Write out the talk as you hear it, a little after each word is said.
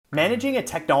Managing a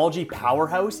technology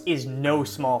powerhouse is no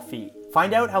small feat.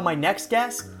 Find out how my next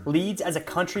guest leads as a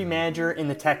country manager in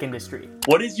the tech industry.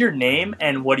 What is your name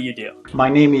and what do you do? My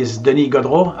name is Denis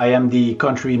Gaudreault. I am the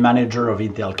country manager of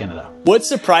Intel Canada. What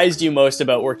surprised you most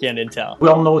about working at Intel? We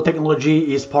all know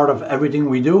technology is part of everything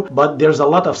we do, but there's a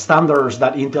lot of standards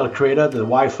that Intel created, the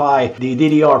Wi-Fi, the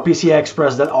DDR, PCI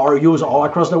Express that are used all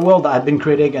across the world that have been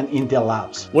created in Intel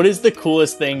labs. What is the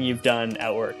coolest thing you've done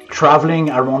at work? Traveling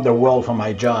around the world for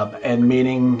my job and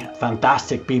meeting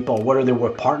fantastic people, whether they were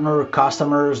partners,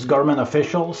 customers, government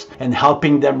officials, and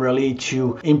helping them really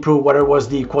to improve whether it was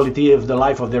the quality of the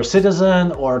life of their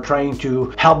citizen or trying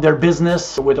to help their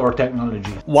business with our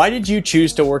technology. Why did you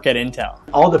choose to work at Intel?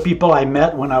 All the people I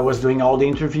met when I was doing all the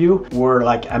interview were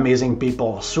like amazing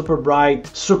people, super bright,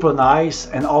 super nice,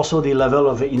 and also the level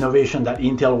of innovation that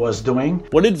Intel was doing.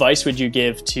 What advice would you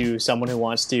give to someone who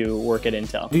wants to work at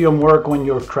Intel? Do your work when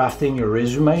you're crafting your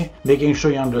resume, making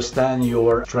sure you understand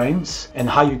your strengths and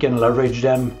how you can leverage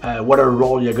them, what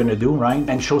role you're going to do, right?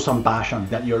 And show some passion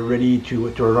that you're ready to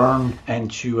learn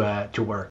and to work.